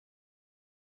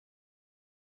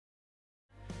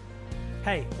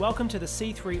Hey, welcome to the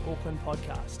C3 Auckland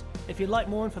podcast. If you'd like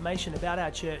more information about our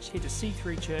church, head to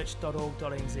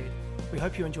c3church.org.nz. We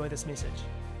hope you enjoy this message.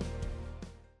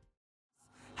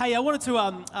 Hey, I wanted to,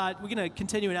 we're going to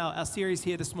continue in our series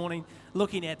here this morning,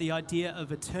 looking at the idea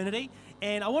of eternity.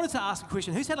 And I wanted to ask a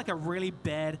question. Who's had like a really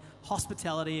bad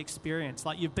hospitality experience?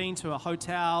 Like you've been to a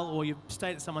hotel or you've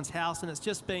stayed at someone's house and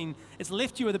it's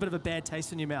left you with a bit of a bad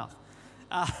taste in your mouth.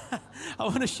 I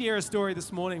want to share a story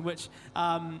this morning which,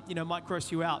 might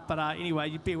gross you out. But anyway,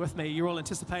 you bear with me. You're all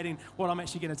anticipating what I'm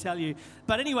actually going to tell you.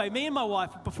 But anyway, me and my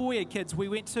wife, before we had kids, we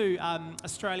went to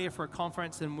Australia for a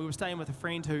conference and we were staying with a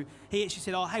friend who, he actually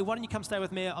said, hey, why don't you come stay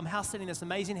with me? I'm house sitting in this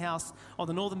amazing house on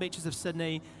the northern beaches of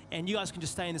Sydney and you guys can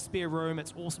just stay in the spare room.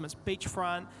 It's awesome. It's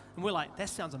beachfront. And we're like, that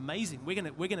sounds amazing. We're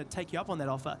gonna take you up on that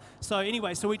offer. So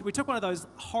anyway, we took one of those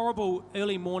horrible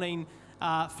early morning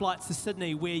flights to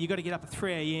Sydney where you got to get up at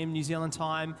 3 a.m. New Zealand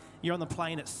time, you're on the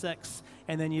plane at 6,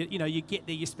 and then you get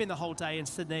there, you spend the whole day in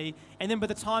Sydney, and then by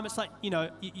the time it's like,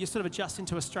 you're sort of adjusting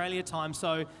to Australia time,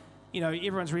 so,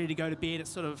 everyone's ready to go to bed,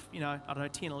 it's sort of,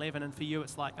 10, 11, and for you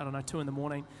it's like, 2 in the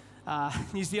morning,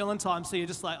 New Zealand time, so you're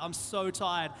just like, I'm so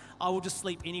tired, I will just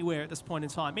sleep anywhere at this point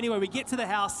in time. Anyway, we get to the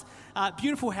house,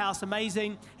 beautiful house,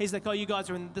 amazing. He's like, you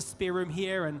guys are in this spare room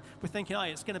here, and we're thinking,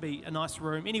 it's going to be a nice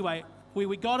room. Anyway,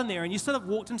 we got in there and you sort of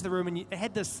walked into the room and it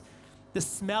had this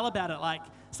smell about it, like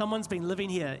someone's been living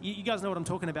here. You guys know what I'm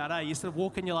talking about, eh? You sort of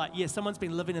walk in, you're like, yeah, someone's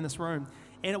been living in this room.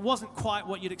 And it wasn't quite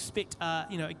what you'd expect,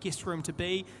 a guest room to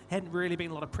be. Hadn't really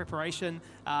been a lot of preparation.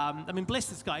 Bless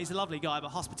this guy, he's a lovely guy, but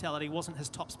hospitality wasn't his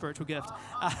top spiritual gift.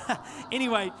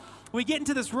 Anyway, we get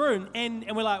into this room and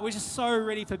we're just so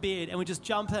ready for bed and we just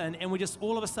jump in and we just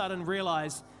all of a sudden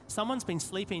realize someone's been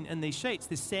sleeping in these sheets.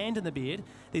 There's sand in the bed,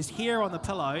 there's hair on the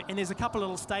pillow, and there's a couple of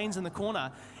little stains in the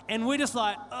corner. And we're just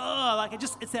like,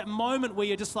 it's that moment where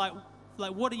you're just like,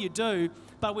 what do you do?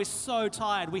 But we're so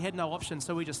tired, we had no option,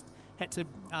 so we just had to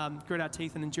grit our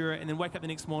teeth and endure it, and then wake up the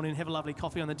next morning and have a lovely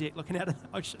coffee on the deck looking out at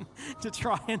the ocean to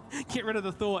try and get rid of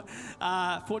the thought.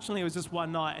 Fortunately, it was just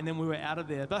one night, and then we were out of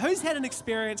there. But who's had an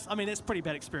experience, it's a pretty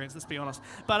bad experience, let's be honest,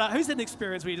 but who's had an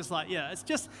experience where you're just like,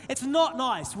 it's not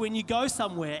nice when you go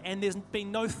somewhere and there's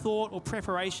been no thought or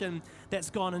preparation that's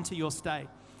gone into your stay.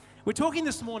 We're talking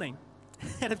this morning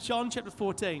out of John chapter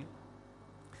 14.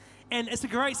 And it's a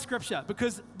great scripture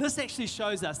because this actually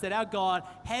shows us that our God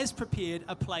has prepared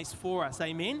a place for us.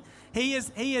 Amen.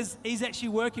 He's actually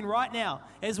working right now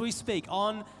as we speak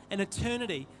on an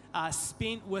eternity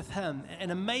spent with Him,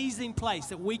 an amazing place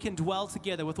that we can dwell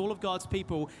together with all of God's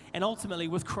people and ultimately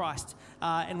with Christ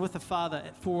and with the Father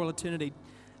for all eternity.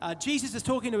 Jesus is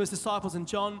talking to His disciples in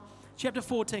John chapter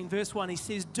 14, verse 1. He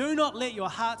says, "Do not let your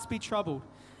hearts be troubled.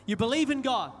 You believe in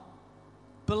God,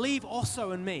 believe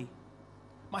also in me.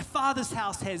 My Father's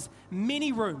house has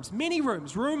many rooms,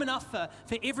 room enough for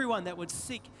everyone that would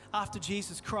seek after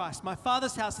Jesus Christ. My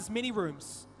Father's house has many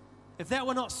rooms. If that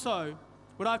were not so,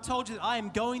 would I have told you that I am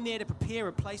going there to prepare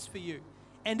a place for you?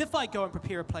 And if I go and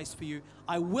prepare a place for you,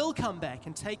 I will come back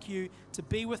and take you to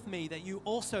be with me, that you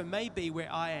also may be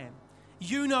where I am.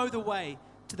 You know the way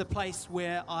to the place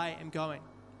where I am going."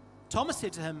 Thomas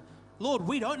said to him, "Lord,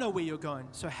 we don't know where you're going,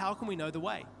 so how can we know the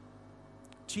way?"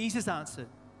 Jesus answered,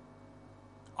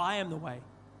 "I am the way,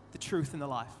 the truth, and the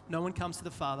life. No one comes to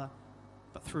the Father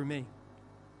but through me."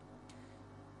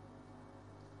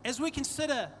 As we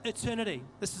consider eternity,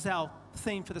 this is our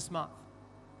theme for this month.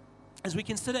 As we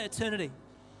consider eternity,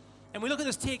 and we look at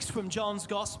this text from John's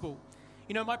Gospel,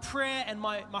 my prayer and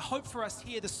my hope for us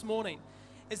here this morning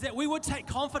is that we would take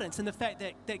confidence in the fact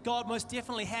that God most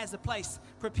definitely has a place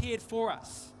prepared for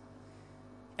us.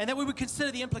 And that we would consider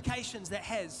the implications that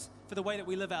has for the way that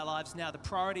we live our lives now, the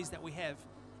priorities that we have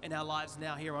in our lives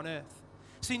now here on earth.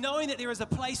 See, knowing that there is a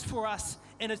place for us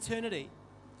in eternity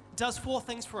does 4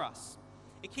 things for us.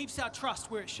 It keeps our trust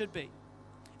where it should be.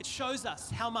 It shows us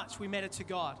how much we matter to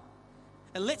God.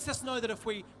 It lets us know that if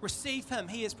we receive Him,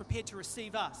 He is prepared to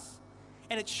receive us.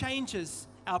 And it changes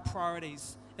our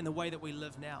priorities in the way that we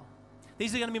live now.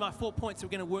 These are going to be my 4 points that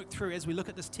we're going to work through as we look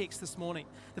at this text this morning.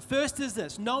 The first is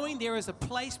this: knowing there is a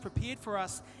place prepared for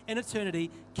us in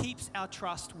eternity keeps our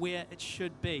trust where it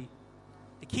should be.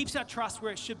 It keeps our trust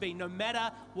where it should be, no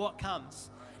matter what comes.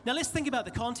 Now let's think about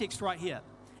the context right here.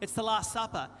 It's the Last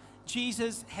Supper.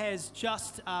 Jesus has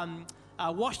just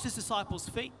washed His disciples'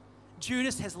 feet.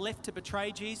 Judas has left to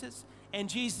betray Jesus. And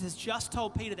Jesus has just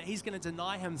told Peter that he's going to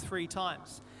deny Him 3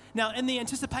 times. Now, in the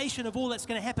anticipation of all that's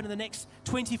going to happen in the next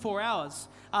 24 hours,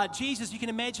 Jesus, you can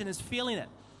imagine, is feeling it.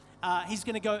 He's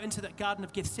going to go into the Garden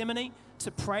of Gethsemane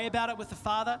to pray about it with the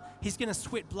Father. He's going to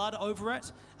sweat blood over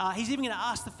it. He's even going to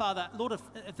ask the Father, Lord,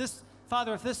 if this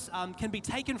can be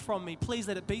taken from me, please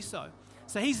let it be so.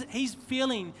 So he's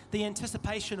feeling the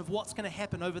anticipation of what's going to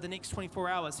happen over the next 24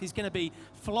 hours. He's going to be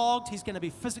flogged. He's going to be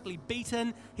physically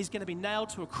beaten. He's going to be nailed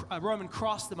to a Roman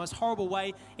cross, the most horrible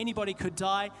way anybody could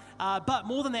die. But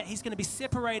more than that, he's going to be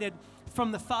separated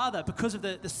from the Father because of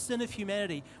the sin of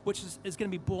humanity, which is going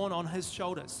to be borne on his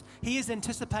shoulders. He is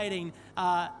anticipating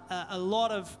a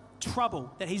lot of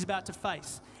trouble that he's about to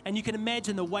face. And you can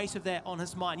imagine the weight of that on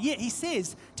his mind. Yet he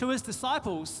says to his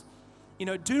disciples,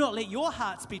 do not let your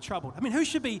hearts be troubled. I mean, who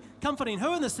should be comforting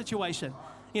who in this situation?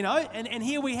 And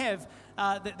here we have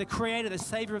the Creator, the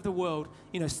Savior of the world,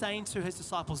 saying to his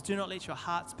disciples, do not let your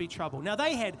hearts be troubled. Now,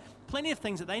 they had plenty of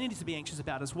things that they needed to be anxious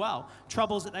about as well,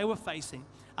 troubles that they were facing.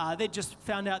 They just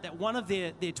found out that one of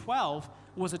their 12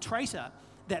 was a traitor,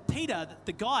 that Peter,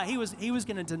 the guy, he was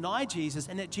going to deny Jesus,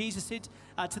 and that Jesus said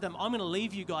to them, I'm going to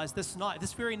leave you guys this night.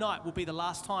 This very night will be the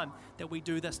last time that we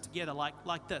do this together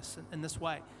like this, in this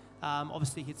way.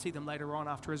 Obviously, he'd see them later on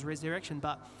after his resurrection,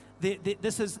 but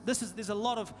there's a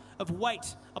lot of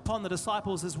weight upon the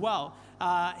disciples as well.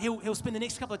 He'll spend the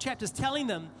next couple of chapters telling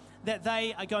them that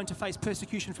they are going to face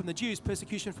persecution from the Jews,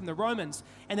 persecution from the Romans,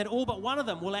 and that all but one of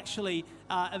them will actually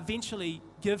eventually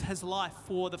give his life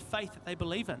for the faith that they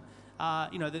believe in.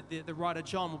 The writer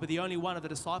John will be the only one of the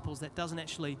disciples that doesn't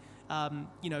actually,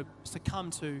 succumb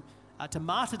to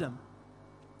martyrdom.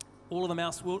 All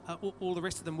the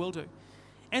rest of them will do.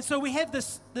 And so we have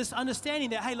this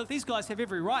understanding that, hey, look, these guys have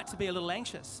every right to be a little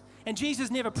anxious. And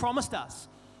Jesus never promised us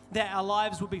that our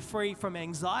lives would be free from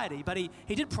anxiety, but he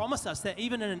did promise us that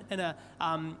even in a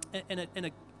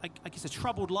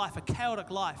troubled life, a chaotic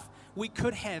life, we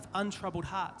could have untroubled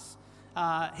hearts.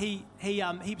 He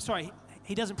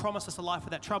doesn't promise us a life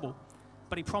without trouble,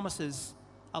 but he promises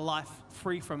a life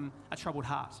free from a troubled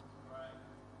heart.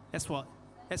 That's what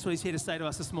he's here to say to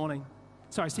us this morning.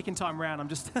 Sorry, second time round. I'm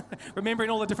just remembering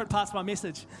all the different parts of my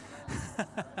message.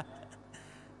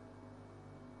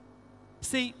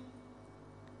 See,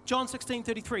 John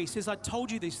 16:33 says, I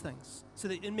told you these things so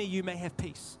that in me you may have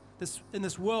peace. In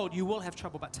this world you will have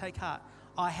trouble, but take heart.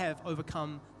 I have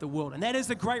overcome the world. And that is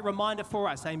a great reminder for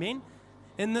us, amen?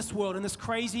 In this world, in this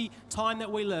crazy time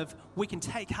that we live, we can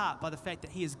take heart by the fact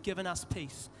that he has given us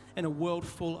peace in a world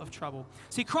full of trouble.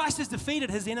 See, Christ has defeated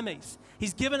his enemies.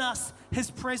 He's given us his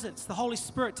presence, the Holy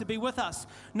Spirit, to be with us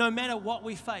no matter what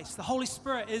we face. The Holy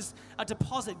Spirit is a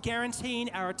deposit guaranteeing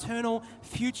our eternal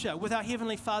future with our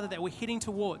Heavenly Father that we're heading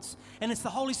towards. And it's the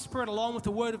Holy Spirit, along with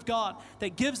the Word of God,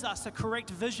 that gives us a correct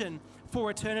vision for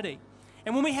eternity.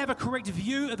 And when we have a correct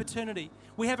view of eternity,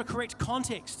 we have a correct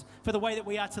context for the way that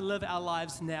we are to live our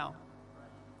lives now.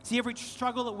 See, every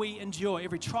struggle that we endure,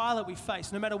 every trial that we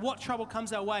face, no matter what trouble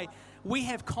comes our way, we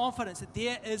have confidence that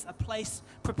there is a place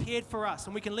prepared for us,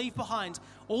 and we can leave behind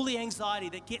all the anxiety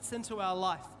that gets into our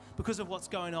life because of what's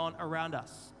going on around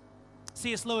us.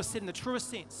 C.S. Lewis said, in the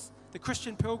truest sense, the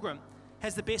Christian pilgrim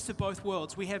has the best of both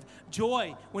worlds. We have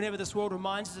joy whenever this world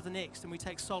reminds us of the next, and we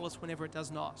take solace whenever it does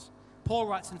not. Paul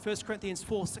writes in 1 Corinthians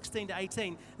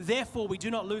 4:16-18, therefore we do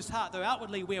not lose heart, though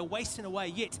outwardly we are wasting away,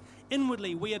 yet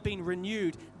inwardly we are being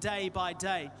renewed day by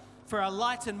day. For our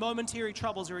light and momentary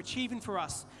troubles are achieving for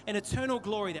us an eternal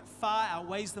glory that far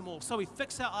outweighs them all. So we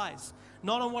fix our eyes,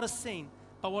 not on what is seen,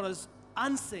 but what is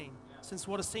unseen, since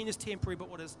what is seen is temporary, but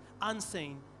what is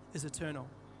unseen is eternal.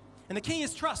 And the key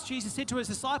is trust. Jesus said to his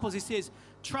disciples, he says,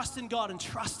 trust in God and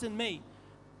trust in me.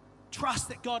 Trust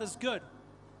that God is good,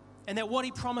 and that what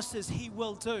he promises, he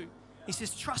will do. He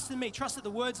says, trust in me. Trust that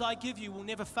the words I give you will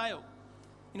never fail.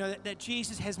 That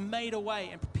Jesus has made a way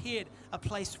and prepared a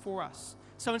place for us.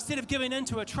 So instead of giving in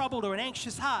to a troubled or an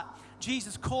anxious heart,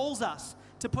 Jesus calls us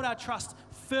to put our trust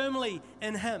firmly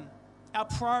in him. Our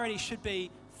priority should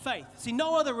be faith. See,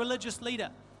 no other religious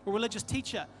leader or religious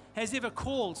teacher has ever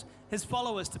called his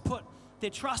followers to put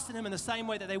their trust in him in the same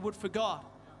way that they would for God.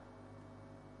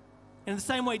 In the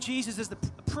same way, Jesus is the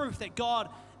proof that God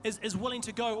is willing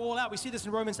to go all out. We see this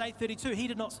in Romans 8:32. He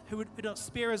did not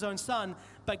spare his own son,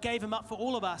 but gave him up for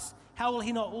all of us. How will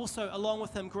he not also, along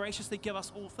with him, graciously give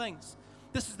us all things?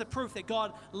 This is the proof that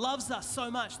God loves us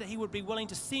so much that he would be willing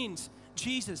to send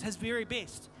Jesus, his very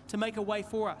best, to make a way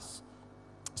for us.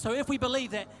 So if we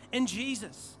believe that in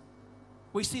Jesus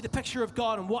we see the picture of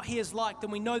God and what he is like,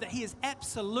 then we know that he is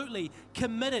absolutely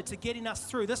committed to getting us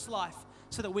through this life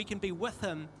so that we can be with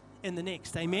him in the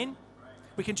next. Amen?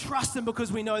 We can trust him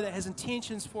because we know that his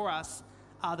intentions for us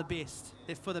are the best.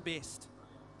 They're for the best.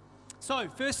 So,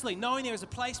 firstly, knowing there is a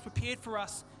place prepared for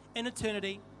us in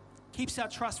eternity keeps our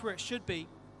trust where it should be.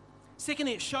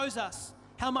 Secondly, it shows us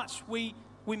how much we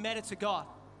matter to God.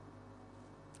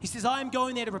 He says, I am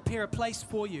going there to prepare a place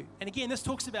for you. And again, this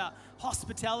talks about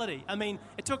hospitality. I mean,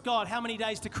 it took God how many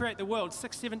days to create the world?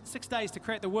 6 days to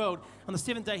create the world. On the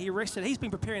seventh day, he rested. He's been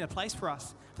preparing a place for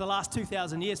us for the last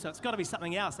 2,000 years, so it's got to be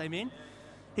something else, amen?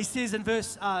 He says in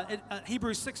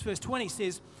Hebrews 6, verse 20,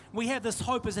 says, we have this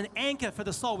hope as an anchor for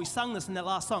the soul. We sung this in that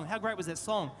last song. How great was that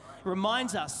song? It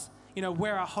reminds us,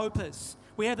 where our hope is.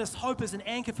 We have this hope as an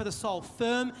anchor for the soul,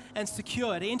 firm and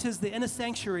secure. It enters the inner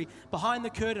sanctuary behind the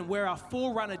curtain where our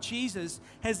forerunner, Jesus,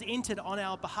 has entered on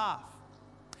our behalf.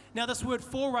 Now, this word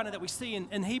forerunner that we see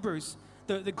in Hebrews,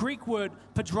 the Greek word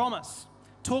padromos,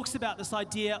 talks about this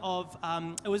idea of,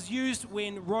 it was used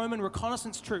when Roman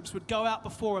reconnaissance troops would go out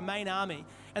before a main army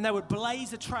and they would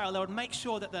blaze a trail. They would make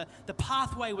sure that the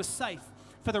pathway was safe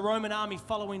for the Roman army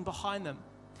following behind them.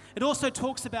 It also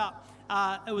talks about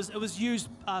it was used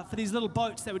for these little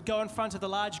boats that would go in front of the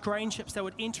large grain ships that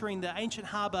would entering the ancient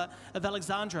harbor of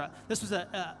Alexandria. This was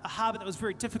a harbor that was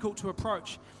very difficult to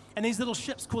approach. And these little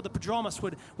ships called the padromos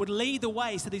would lead the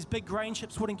way so these big grain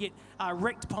ships wouldn't get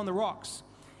wrecked upon the rocks.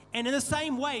 And in the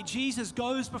same way, Jesus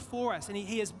goes before us and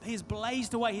he has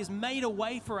blazed a way. He has made a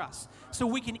way for us so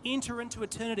we can enter into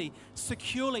eternity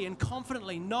securely and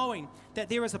confidently, knowing that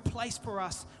there is a place for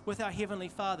us with our Heavenly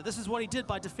Father. This is what he did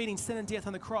by defeating sin and death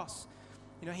on the cross.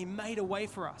 He made a way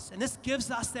for us. And this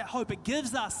gives us that hope. It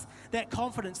gives us that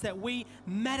confidence that we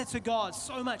matter to God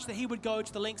so much that he would go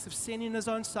to the lengths of sending his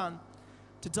own son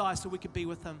to die so we could be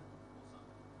with him.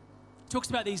 He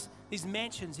talks about these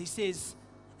mansions. He says,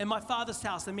 in my Father's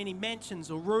house are many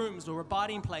mansions or rooms or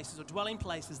abiding places or dwelling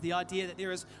places, the idea that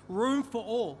there is room for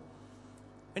all.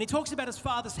 And he talks about his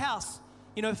Father's house.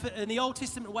 In the Old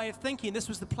Testament way of thinking, this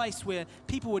was the place where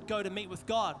people would go to meet with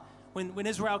God. When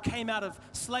Israel came out of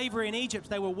slavery in Egypt,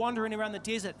 they were wandering around the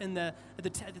desert, and the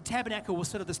tabernacle was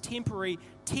sort of this temporary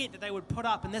tent that they would put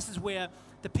up, and this is where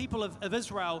the people of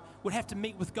Israel would have to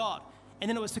meet with God. And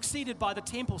then it was succeeded by the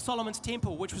temple, Solomon's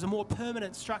temple, which was a more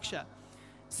permanent structure.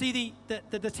 See,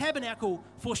 the tabernacle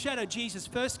foreshadowed Jesus'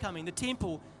 first coming. The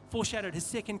temple foreshadowed his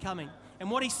second coming. And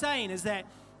what he's saying is that,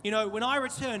 when I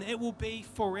return, it will be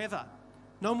forever.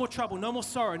 No more trouble, no more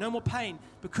sorrow, no more pain.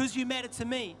 Because you matter to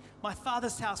me, my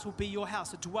Father's house will be your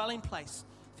house, a dwelling place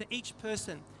for each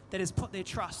person that has put their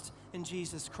trust in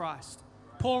Jesus Christ.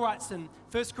 Paul writes in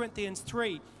 1 Corinthians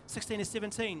 3, 16 to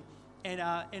 17, and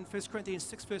in 1 Corinthians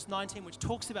 6, verse 19, which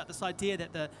talks about this idea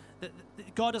that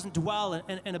God doesn't dwell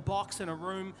in a box in a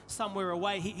room somewhere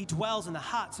away. He dwells in the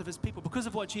hearts of his people because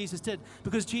of what Jesus did.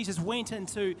 Because Jesus went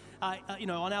into,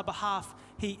 on our behalf,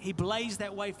 he blazed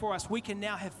that way for us. We can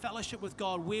now have fellowship with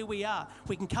God where we are.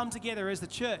 We can come together as the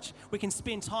church. We can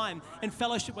spend time in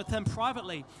fellowship with him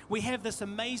privately. We have this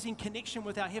amazing connection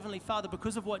with our Heavenly Father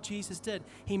because of what Jesus did.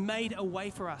 He made a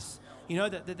way for us.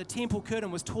 That the temple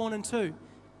curtain was torn in two.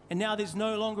 And now there's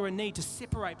no longer a need to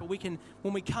separate, but we can,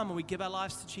 when we come and we give our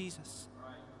lives to Jesus,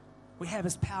 we have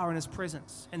his power and his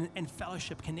presence and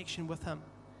fellowship, connection with him.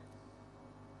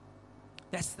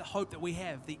 That's the hope that we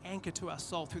have, the anchor to our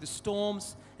soul through the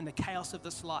storms and the chaos of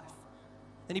this life.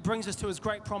 Then he brings us to his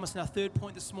great promise in our third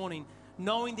point this morning.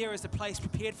 Knowing there is a place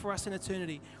prepared for us in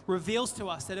eternity reveals to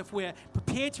us that if we're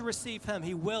prepared to receive him,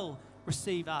 he will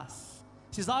receive us.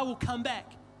 He says, I will come back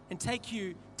and take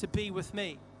you to be with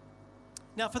me.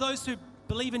 Now, for those who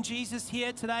believe in Jesus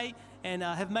here today and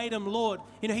have made him Lord,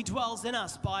 he dwells in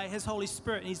us by his Holy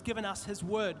Spirit, and he's given us his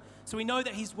word. So we know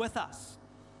that he's with us.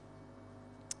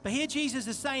 But here Jesus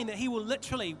is saying that he will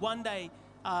literally one day,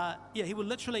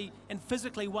 and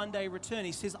physically one day return.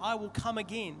 He says, I will come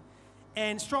again.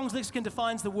 And Strong's Lexicon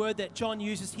defines the word that John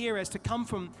uses here as to come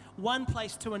from one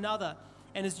place to another,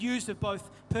 and is used of both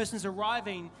persons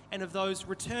arriving and of those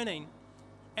returning.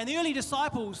 And the early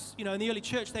disciples, in the early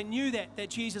church, they knew that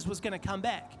Jesus was going to come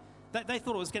back. They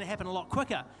thought it was going to happen a lot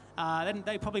quicker.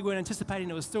 They probably weren't anticipating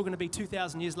it was still going to be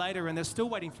 2,000 years later, and they're still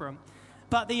waiting for him.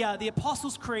 But the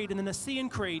Apostles' Creed and the Nicene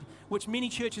Creed, which many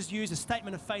churches use as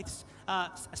statements of faith,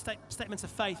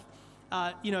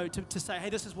 to say, hey,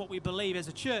 this is what we believe as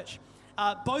a church.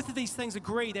 Both of these things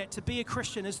agree that to be a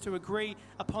Christian is to agree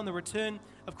upon the return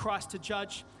of Christ to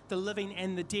judge the living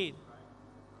and the dead.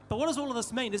 But what does all of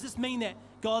this mean? Does this mean that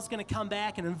God's going to come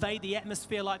back and invade the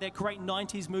atmosphere like that great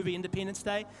 90s movie Independence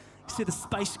Day? You see the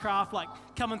spacecraft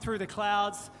coming through the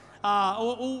clouds?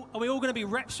 Or are we all going to be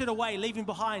raptured away, leaving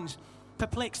behind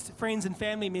perplexed friends and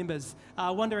family members,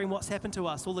 wondering what's happened to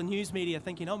us? All the news media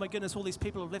thinking, oh my goodness, all these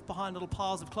people have left behind little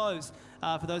piles of clothes.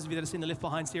 For those of you that have seen the Left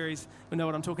Behind series, you know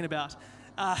what I'm talking about.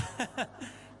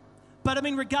 But I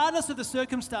mean, regardless of the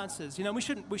circumstances,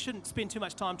 we shouldn't spend too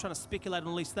much time trying to speculate on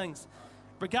all these things.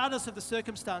 Regardless of the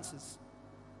circumstances,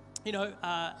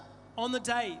 on the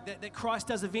day that Christ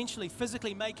does eventually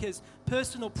physically make his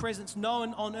personal presence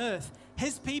known on earth,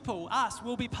 his people, us,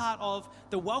 will be part of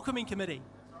the welcoming committee.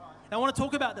 And I want to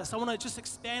talk about this. I want to just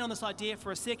expand on this idea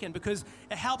for a second because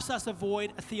it helps us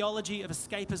avoid a theology of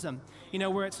escapism,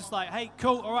 where it's just like, hey,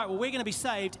 cool, all right, well, we're going to be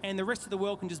saved and the rest of the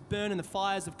world can just burn in the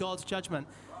fires of God's judgment.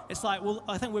 It's like, well,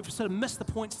 I think we've sort of missed the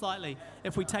point slightly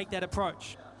if we take that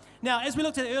approach. Now, as we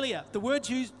looked at earlier, the word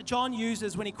John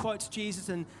uses when he quotes Jesus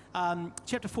in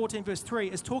chapter 14, verse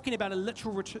 3, is talking about a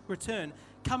literal return,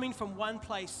 coming from one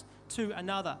place to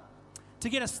another. To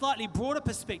get a slightly broader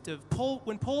perspective,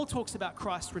 when Paul talks about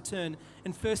Christ's return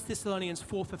in 1 Thessalonians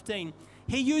 4:15,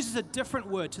 he uses a different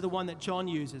word to the one that John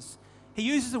uses. He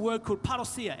uses a word called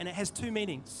parousia, and it has two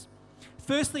meanings.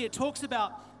 Firstly, it talks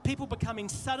about people becoming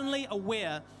suddenly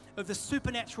aware of the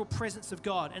supernatural presence of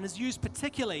God, and is used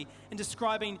particularly in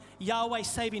describing Yahweh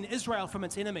saving Israel from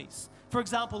its enemies. For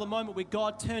example, the moment where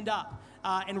God turned up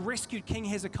and rescued King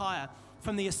Hezekiah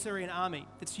from the Assyrian army.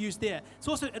 It's used there.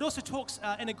 It also talks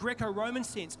in a Greco-Roman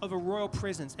sense of a royal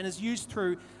presence, and is used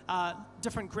through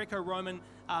different Greco-Roman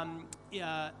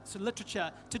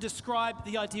literature to describe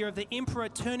the idea of the emperor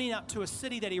turning up to a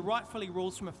city that he rightfully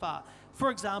rules from afar. For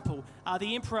example,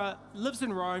 the emperor lives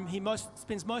in Rome. He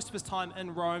spends most of his time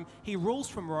in Rome. He rules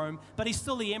from Rome, but he's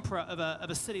still the emperor of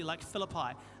a city like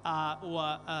Philippi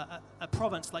or a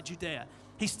province like Judea.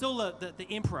 He's still the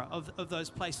emperor of those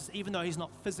places, even though he's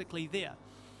not physically there.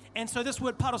 And so this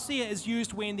word parousia is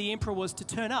used when the emperor was to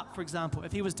turn up, for example.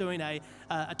 If he was doing a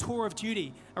tour of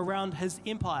duty around his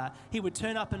empire, he would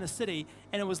turn up in a city,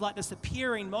 and it was like this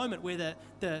appearing moment where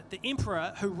the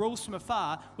emperor who rules from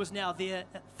afar was now there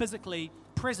physically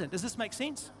present. Does this make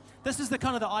sense? This is the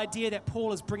kind of the idea that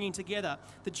Paul is bringing together,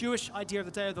 the Jewish idea of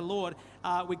the day of the Lord,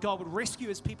 where God would rescue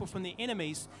his people from their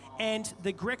enemies, and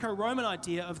the Greco-Roman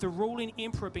idea of the ruling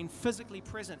emperor being physically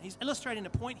present. He's illustrating a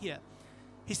point here.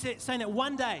 He's saying that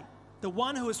one day, the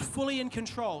one who is fully in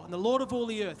control and the Lord of all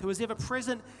the earth, who is ever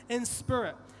present in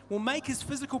spirit, will make his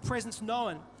physical presence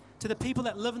known to the people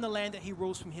that live in the land that he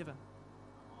rules from heaven.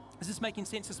 Is this making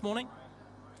sense this morning?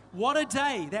 What a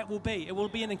day that will be. It will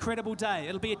be an incredible day.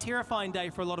 It'll be a terrifying day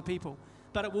for a lot of people,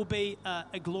 but it will be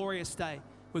a glorious day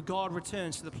where God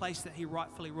returns to the place that he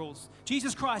rightfully rules.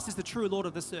 Jesus Christ is the true Lord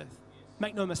of this earth.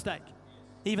 Make no mistake,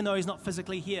 even though he's not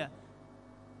physically here.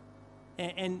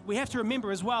 And we have to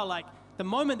remember as well, like the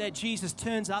moment that Jesus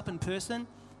turns up in person,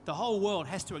 the whole world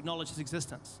has to acknowledge his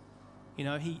existence.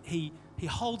 He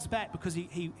holds back because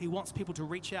he wants people to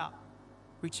reach out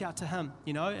to him.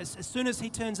 As soon as he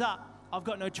turns up, I've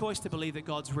got no choice to believe that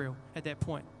God's real at that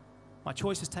point. My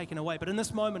choice is taken away. But in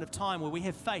this moment of time where we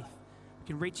have faith, we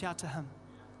can reach out to him.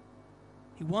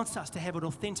 He wants us to have an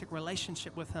authentic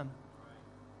relationship with him.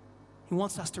 He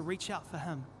wants us to reach out for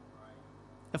him.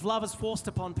 If love is forced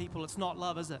upon people, it's not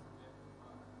love, is it?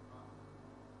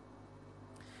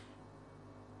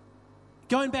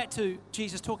 Going back to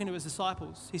Jesus talking to his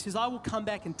disciples, he says, I will come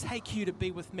back and take you to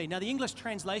be with me. Now, the English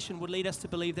translation would lead us to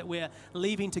believe that we're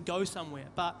leaving to go somewhere.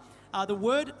 But the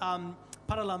word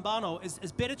paralambano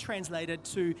is better translated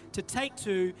to take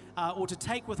to or to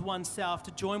take with oneself,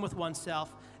 to join with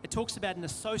oneself. It talks about an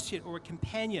associate or a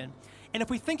companion. And if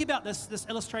we think about this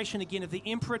illustration again of the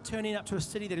emperor turning up to a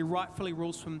city that he rightfully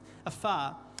rules from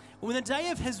afar, when the day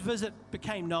of his visit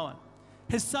became known,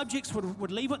 his subjects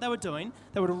would leave what they were doing.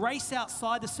 They would race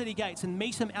outside the city gates and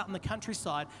meet him out in the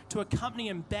countryside to accompany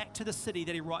him back to the city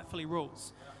that he rightfully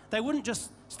rules. They wouldn't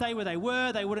just stay where they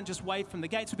were. They wouldn't just wave from the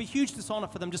gates. It would be a huge dishonor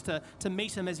for them just to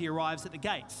meet him as he arrives at the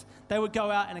gates. They would go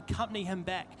out and accompany him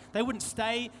back. They wouldn't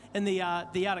stay in the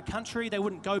outer country. They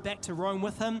wouldn't go back to Rome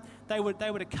with him. They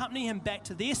would accompany him back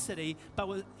to their city,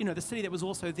 but the city that was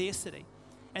also their city.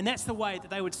 And that's the way that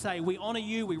they would say, we honor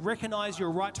you, we recognize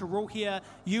your right to rule here,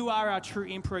 you are our true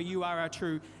emperor, you are our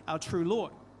true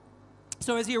Lord.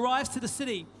 So as he arrives to the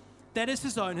city that is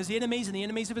his own, his enemies and the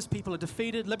enemies of his people are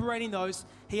defeated, liberating those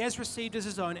he has received as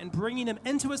his own and bringing them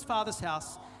into his Father's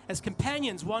house as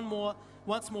companions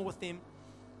once more with them,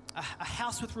 a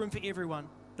house with room for everyone,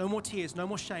 no more tears, no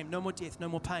more shame, no more death, no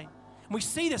more pain. And we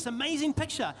see this amazing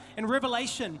picture in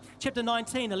Revelation chapter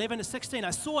 19, 11 to 16.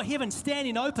 I saw heaven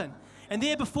standing open, and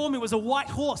there before me was a white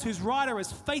horse whose rider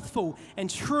is faithful and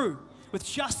true. With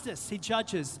justice he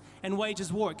judges and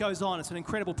wages war. It goes on. It's an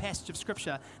incredible passage of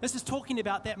Scripture. This is talking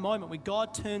about that moment where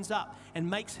God turns up and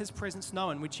makes his presence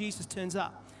known, where Jesus turns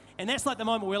up. And that's like the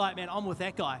moment we're like, man, I'm with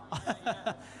that guy.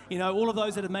 All of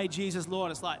those that have made Jesus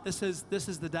Lord, it's like, this is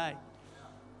the day.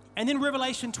 And then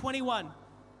Revelation 21,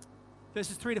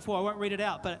 verses 3 to 4, I won't read it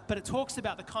out, but it talks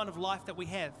about the kind of life that we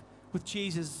have with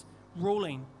Jesus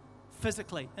ruling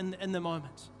physically in the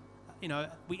moment.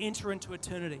 We enter into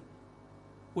eternity.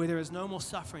 where there is no more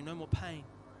suffering, no more pain,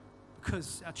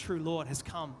 because our true Lord has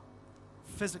come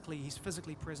physically. He's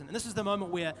physically present. And this is the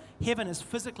moment where heaven has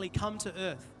physically come to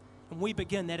earth, and we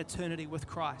begin that eternity with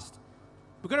Christ.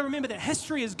 We've got to remember that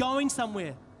history is going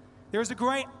somewhere. There is a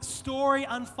great story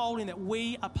unfolding that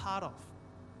we are part of.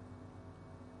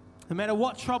 No matter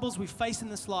what troubles we face in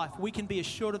this life, we can be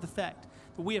assured of the fact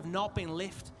that we have not been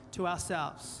left to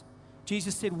ourselves.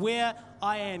 Jesus said, where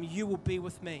I am, you will be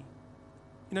with me.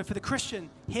 You know, for the Christian,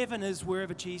 heaven is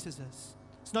wherever Jesus is.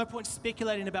 There's no point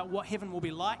speculating about what heaven will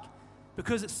be like,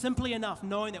 because it's simply enough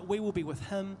knowing that we will be with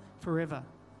him forever.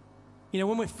 You know,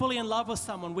 when we're fully in love with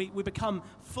someone, we become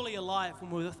fully alive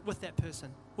when we're with that person.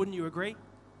 Wouldn't you agree?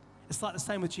 It's like the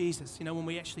same with Jesus. You know, when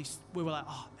we were like,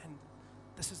 oh man,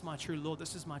 this is my true Lord,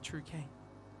 this is my true King.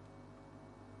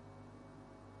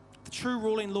 The true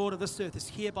ruling Lord of this earth is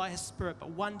here by his Spirit, but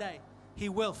one day he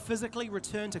will physically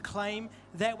return to claim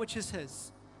that which is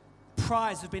his.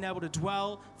 Prize of being able to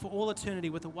dwell for all eternity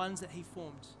with the ones that he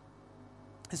formed,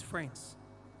 his friends.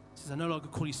 He says, I no longer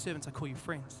call you servants, I call you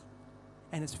friends.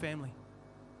 And his family,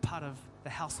 part of the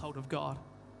household of God.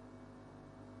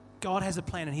 God has a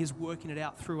plan and he is working it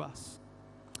out through us.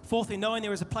 Fourthly, knowing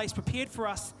there is a place prepared for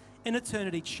us in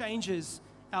eternity changes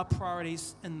our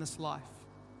priorities in this life.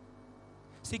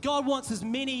 See, God wants as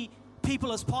many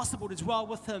people as possible to dwell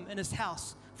with him in his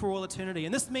house for all eternity.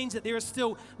 And this means that there is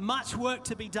still much work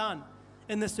to be done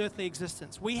in this earthly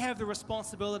existence. We have the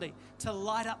responsibility to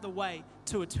light up the way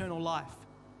to eternal life.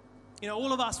 You know,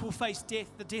 all of us will face death,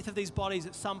 the death of these bodies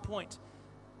at some point.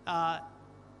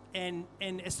 And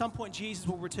at some point, Jesus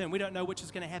will return. We don't know which is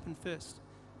going to happen first.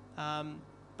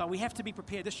 But we have to be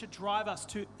prepared. This should drive us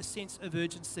to a sense of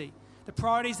urgency. The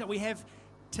priorities that we have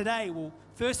today will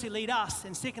firstly lead us,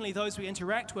 and secondly, those we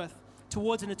interact with,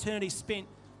 towards an eternity spent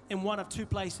in one of two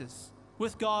places,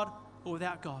 with God or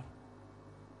without God.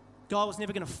 God was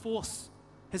never going to force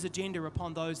his agenda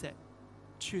upon those that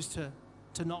choose to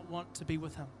not want to be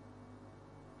with him.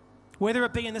 Whether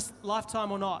it be in this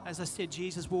lifetime or not, as I said,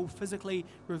 Jesus will physically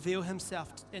reveal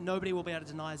himself and nobody will be able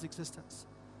to deny his existence.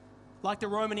 Like the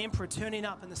Roman emperor turning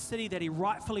up in the city that he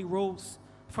rightfully rules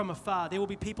from afar, there will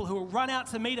be people who will run out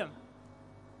to meet him,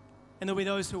 and there will be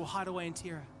those who will hide away in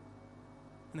terror.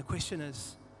 And the question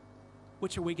is,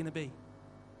 which are we going to be?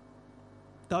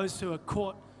 Those who are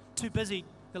caught too busy,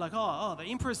 they're like, oh, the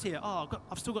emperor's here. Oh,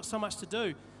 I've still got so much to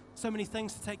do, so many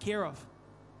things to take care of.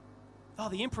 Oh,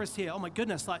 the emperor's here. Oh my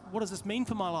goodness, like, what does this mean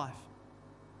for my life?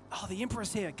 Oh, the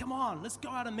emperor's here. Come on, let's go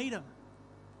out and meet him.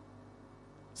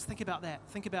 Let's think about that.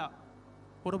 Think about,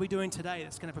 what are we doing today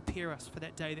that's going to prepare us for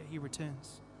that day that he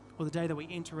returns, or the day that we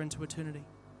enter into eternity?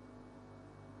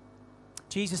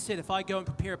 Jesus said, if I go and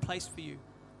prepare a place for you,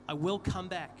 I will come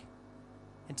back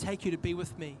and take you to be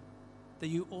with me, that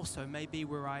you also may be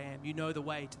where I am. You know the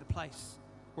way to the place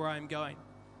where I am going.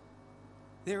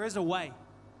 There is a way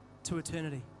to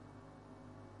eternity.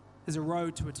 There's a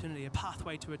road to eternity, a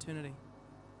pathway to eternity.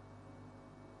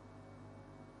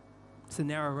 It's a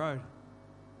narrow road.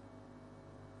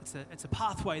 It's a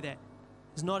pathway that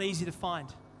is not easy to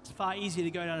find. It's far easier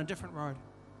to go down a different road.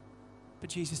 But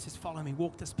Jesus says, follow me,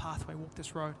 walk this pathway, walk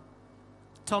this road.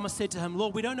 Thomas said to him,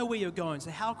 Lord, we don't know where you're going,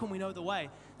 so how can we know the way?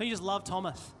 Don't you just love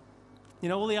Thomas? You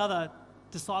know, all the other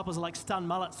disciples are like stunned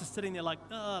mullets, just sitting there like,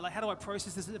 how do I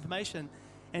process this information?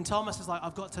 And Thomas is like,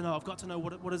 I've got to know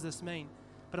what does this mean?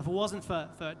 But if it wasn't for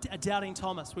a doubting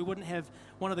Thomas, we wouldn't have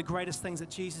one of the greatest things that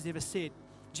Jesus ever said.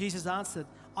 Jesus answered,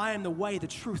 I am the way, the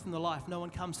truth, and the life. No one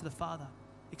comes to the Father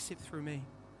except through me.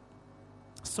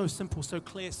 So simple, so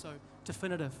clear, so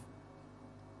definitive.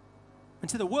 And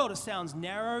to the world, it sounds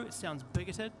narrow, it sounds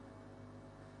bigoted.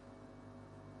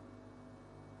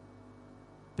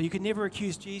 But you could never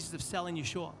accuse Jesus of selling you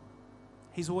short.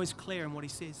 He's always clear in what he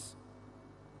says.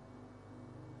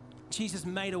 Jesus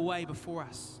made a way before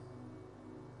us.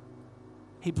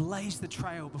 He blazed the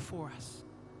trail before us.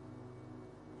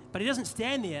 But he doesn't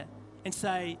stand there and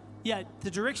say, yeah, the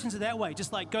directions are that way.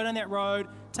 Just like go down that road,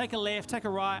 take a left, take a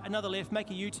right, another left, make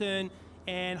a U-turn,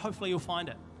 and hopefully you'll find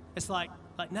it. It's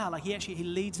he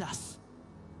leads us.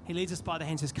 He leads us by the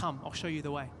hand and says, come, I'll show you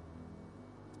the way.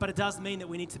 But it does mean that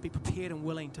we need to be prepared and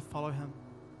willing to follow him.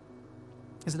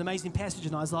 There's an amazing passage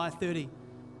in Isaiah 30,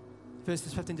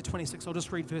 verses 15 to 26. I'll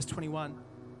just read verse 21. It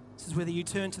says, whether you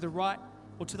turn to the right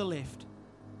or to the left,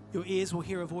 your ears will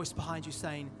hear a voice behind you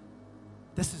saying,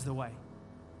 this is the way,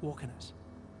 walk in it.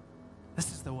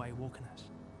 This is the way, walk in it.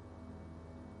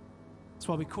 That's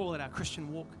why we call it our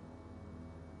Christian walk.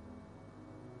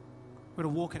 We're to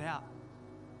walk it out.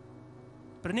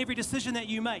 But in every decision that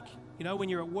you make, you know, when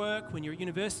you're at work, when you're at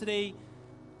university,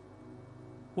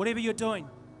 whatever you're doing,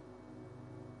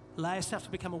 allow yourself to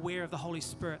become aware of the Holy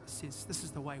Spirit that says, this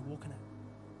is the way, walk in it.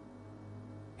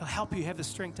 He'll help you have the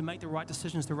strength to make the right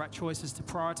decisions, the right choices, to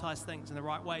prioritize things in the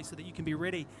right way so that you can be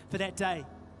ready for that day.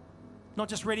 Not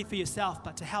just ready for yourself,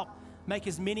 but to help make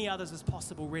as many others as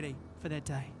possible ready for that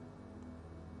day.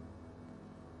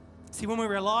 See, when we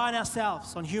rely on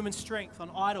ourselves, on human strength, on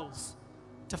idols,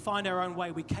 to find our own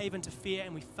way, we cave into fear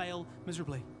and we fail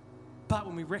miserably. But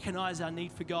when we recognize our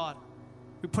need for God,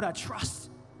 we put our trust,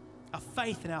 our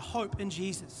faith, and our hope in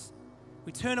Jesus.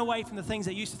 We turn away from the things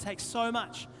that used to take so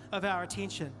much of our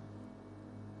attention.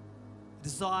 The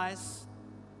desires,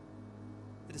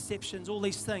 the deceptions, all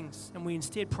these things, and we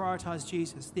instead prioritize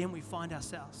Jesus. Then we find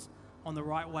ourselves on the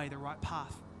right way, the right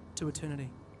path to eternity.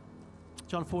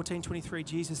 John 14:23,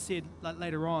 Jesus said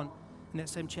later on in that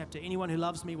same chapter, anyone who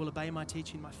loves me will obey my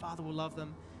teaching. My Father will love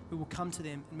them. We will come to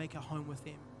them and make our home with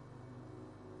them.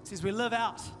 It says we live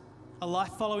out a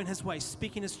life following his way,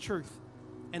 speaking his truth,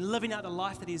 and living out the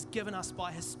life that he has given us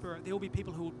by his Spirit. There will be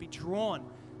people who will be drawn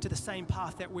to the same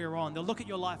path that we're on. They'll look at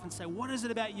your life and say, what is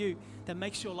it about you that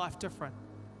makes your life different?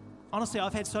 Honestly,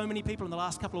 I've had so many people in the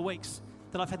last couple of weeks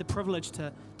that I've had the privilege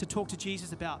to talk to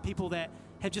Jesus about, people that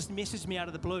have just messaged me out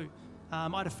of the blue. I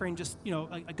had a friend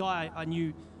a guy I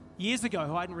knew years ago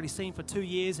who I hadn't really seen for 2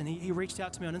 years, and he reached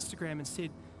out to me on Instagram and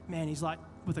said, man, he's like,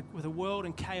 with a world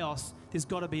in chaos, there's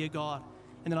got to be a God.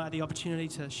 And then I had the opportunity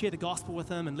to share the gospel with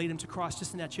him and lead him to Christ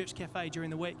just in our church cafe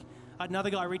during the week. I had another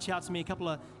guy reach out to me a couple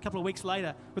of weeks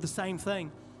later with the same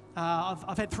thing.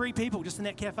 I've had 3 people just in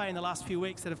that cafe in the last few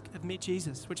weeks that have met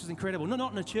Jesus, which is incredible.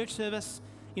 Not in a church service,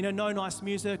 no nice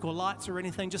music or lights or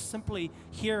anything, just simply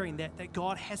hearing that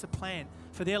God has a plan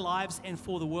for their lives and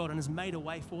for the world and has made a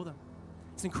way for them.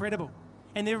 It's incredible.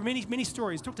 And there are many, many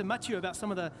stories. Talk to Matthew about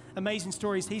some of the amazing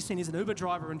stories he's seen. He's an Uber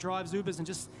driver and drives Ubers, and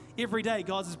just every day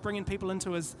God's is bringing people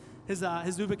into his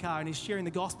Uber car and he's sharing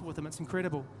the gospel with them. It's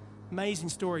incredible. Amazing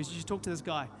stories. You should talk to this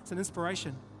guy. It's an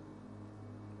inspiration.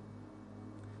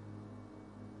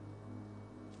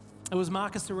 It was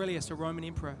Marcus Aurelius, a Roman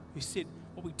emperor, who said,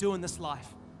 what we do in this life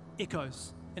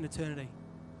echoes in eternity.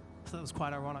 I thought it was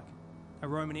quite ironic. A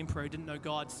Roman emperor who didn't know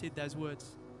God said those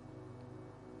words.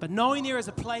 But knowing there is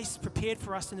a place prepared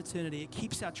for us in eternity, it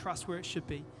keeps our trust where it should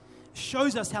be. It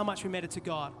shows us how much we matter to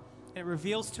God. And it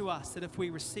reveals to us that if we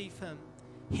receive him,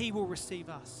 he will receive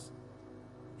us.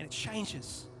 And it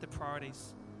changes the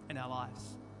priorities in our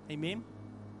lives. Amen?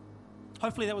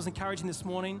 Hopefully that was encouraging this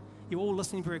morning. You're all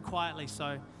listening very quietly,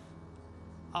 so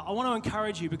I want to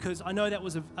encourage you because I know that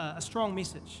was a strong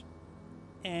message.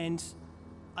 And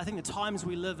I think the times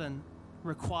we live in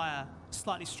require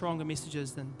slightly stronger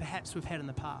messages than perhaps we've had in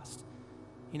the past.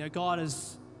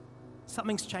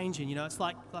 Something's changing. It's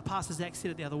like Pastor Zach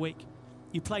said it the other week.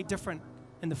 You play different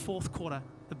in the fourth quarter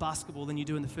of basketball than you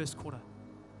do in the first quarter.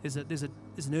 There's an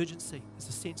urgency. There's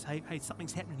a sense, hey,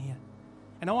 something's happening here.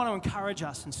 And I want to encourage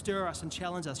us and stir us and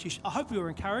challenge us. I hope you were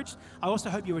encouraged. I also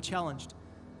hope you were challenged.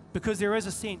 Because there is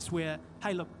a sense where,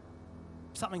 hey, look,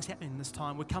 something's happening this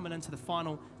time. We're coming into the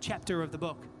final chapter of the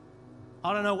book.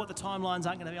 I don't know what the timelines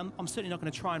aren't going to be. I'm certainly not going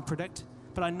to try and predict.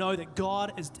 But I know that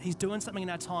God he's doing something in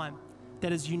our time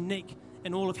that is unique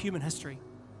in all of human history.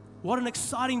 What an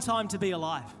exciting time to be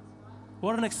alive.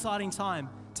 What an exciting time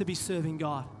to be serving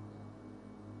God.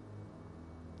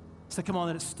 So come on,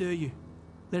 let it stir you.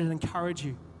 Let it encourage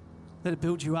you. Let it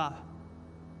build you up.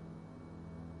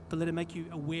 But let it make you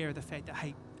aware of the fact that,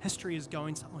 hey, history is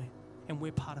going somewhere and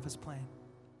we're part of his plan.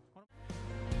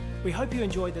 We hope you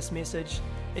enjoyed this message.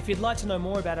 If you'd like to know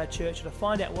more about our church or to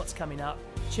find out what's coming up,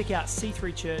 check out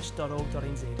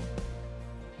c3church.org.nz.